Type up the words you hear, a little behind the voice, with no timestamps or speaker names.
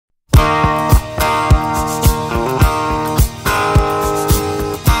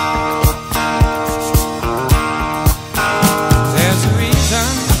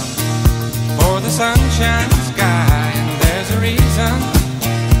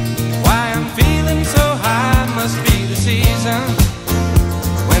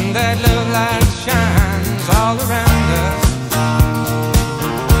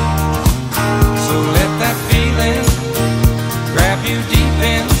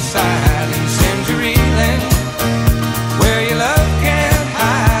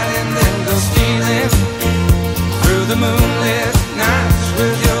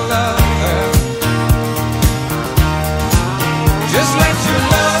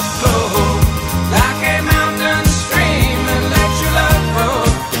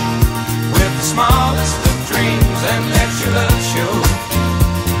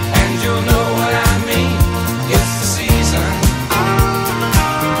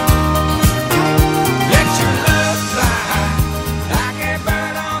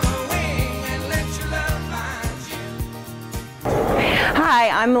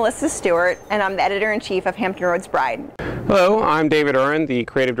Alexis Stewart, and I'm the editor-in-chief of Hampton Roads Bride. Hello, I'm David Uren, the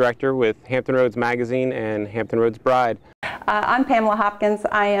creative director with Hampton Roads Magazine and Hampton Roads Bride. I'm Pamela Hopkins.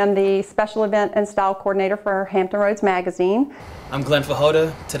 I am the special event and style coordinator for Hampton Roads Magazine. I'm Glenn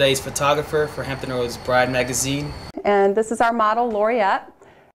Fajota, today's photographer for Hampton Roads Bride Magazine. And this is our model, Laureate.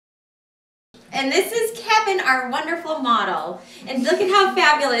 And this is Kevin, our wonderful model. And look at how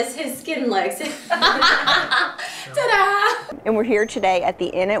fabulous his skin looks. Ta-da! And we're here today at the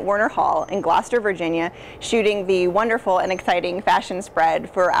Inn at Warner Hall in Gloucester, Virginia, shooting the wonderful and exciting fashion spread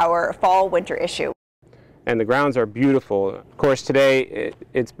for our fall-winter issue. And the grounds are beautiful. Of course, today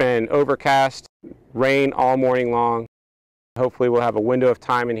it's been overcast, rain all morning long. Hopefully we'll have a window of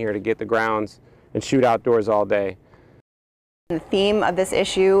time in here to get the grounds and shoot outdoors all day. The theme of this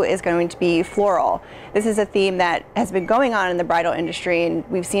issue is going to be floral. This is a theme that has been going on in the bridal industry, and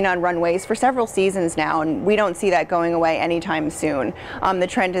we've seen on runways for several seasons now, and we don't see that going away anytime soon. The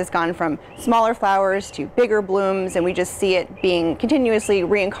trend has gone from smaller flowers to bigger blooms, and we just see it being continuously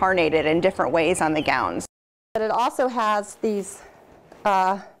reincarnated in different ways on the gowns. But it also has these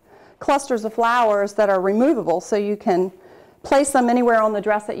clusters of flowers that are removable, so you can place them anywhere on the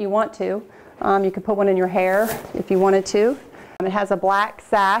dress that you want to. You could put one in your hair if you wanted to. It has a black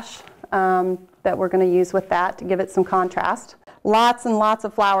sash that we're going to use with that to give it some contrast. Lots and lots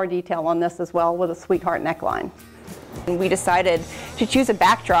of flower detail on this as well, with a sweetheart neckline. And we decided to choose a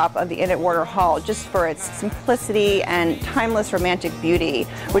backdrop of the Inn at Warner Hall just for its simplicity and timeless romantic beauty,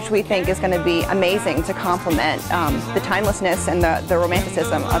 which we think is going to be amazing to complement the timelessness and the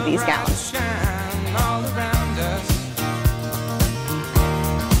romanticism of these gowns.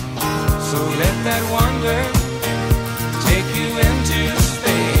 So let that wonder take you into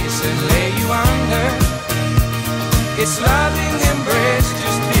space and lay you under. It's lovely.